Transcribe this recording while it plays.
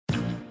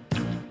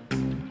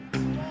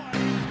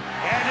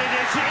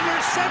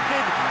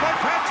intercepted by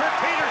Patrick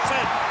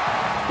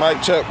Peterson.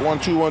 Mic check, 1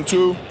 2 1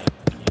 2.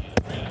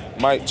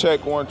 Mic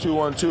check, 1 2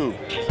 1 2.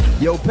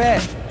 Yo,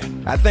 Pat,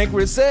 I think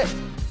we're set,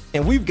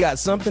 and we've got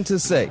something to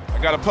say.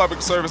 I got a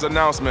public service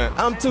announcement.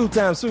 I'm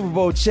two-time Super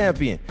Bowl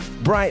champion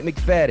Bryant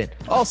McFadden,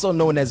 also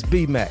known as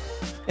B-Mac.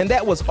 And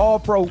that was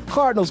All-Pro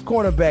Cardinals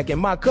cornerback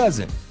and my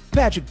cousin,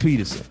 Patrick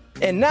Peterson.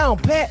 And now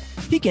Pat,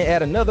 he can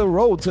add another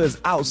role to his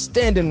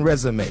outstanding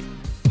resume,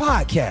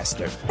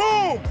 podcaster.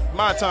 Boom!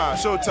 My time,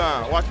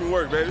 showtime. Watch me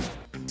work, baby.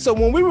 So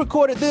when we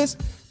recorded this,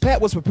 Pat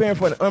was preparing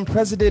for an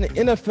unprecedented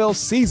NFL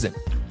season.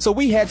 So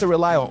we had to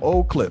rely on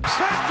old clips.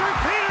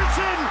 Patrick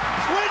Peterson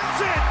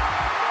wins it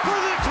for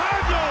the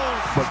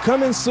Cardinals. But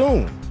coming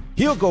soon,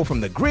 he'll go from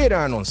the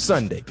gridiron on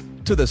Sunday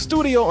to the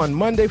studio on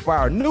Monday for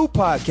our new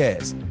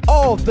podcast,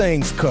 All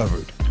Things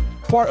Covered,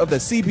 part of the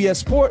CBS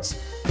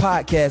Sports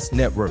Podcast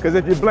Network. Because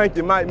if you blink,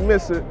 you might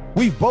miss it.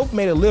 We've both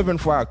made a living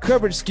for our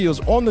coverage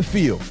skills on the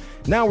field.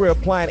 Now we're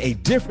applying a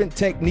different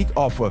technique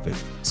off of it.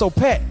 So,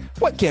 Pat,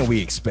 what can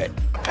we expect?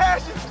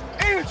 Passion,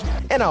 energy.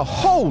 And a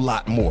whole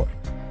lot more.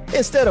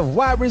 Instead of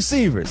wide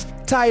receivers,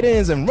 tight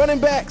ends, and running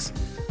backs,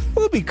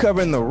 we'll be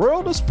covering the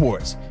world of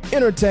sports,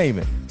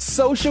 entertainment,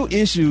 social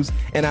issues,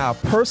 and our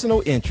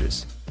personal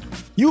interests.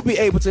 You'll be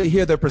able to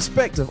hear the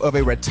perspective of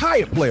a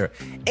retired player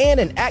and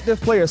an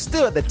active player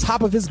still at the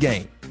top of his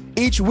game.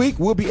 Each week,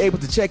 we'll be able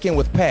to check in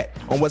with Pat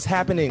on what's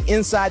happening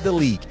inside the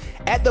league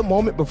at the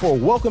moment before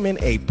welcoming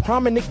a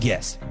prominent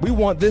guest. We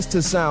want this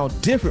to sound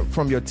different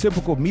from your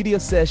typical media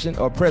session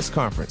or press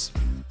conference.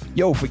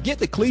 Yo, forget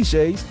the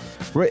cliches.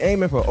 We're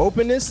aiming for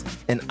openness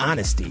and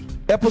honesty.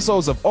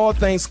 Episodes of All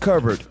Things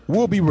Covered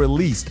will be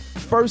released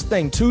first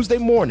thing Tuesday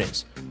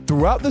mornings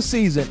throughout the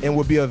season and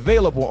will be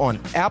available on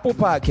Apple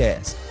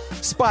Podcasts,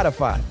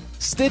 Spotify,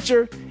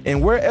 Stitcher,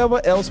 and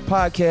wherever else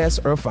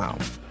podcasts are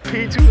found.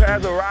 P2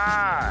 has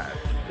arrived.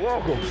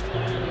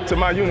 Welcome to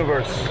my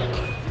universe.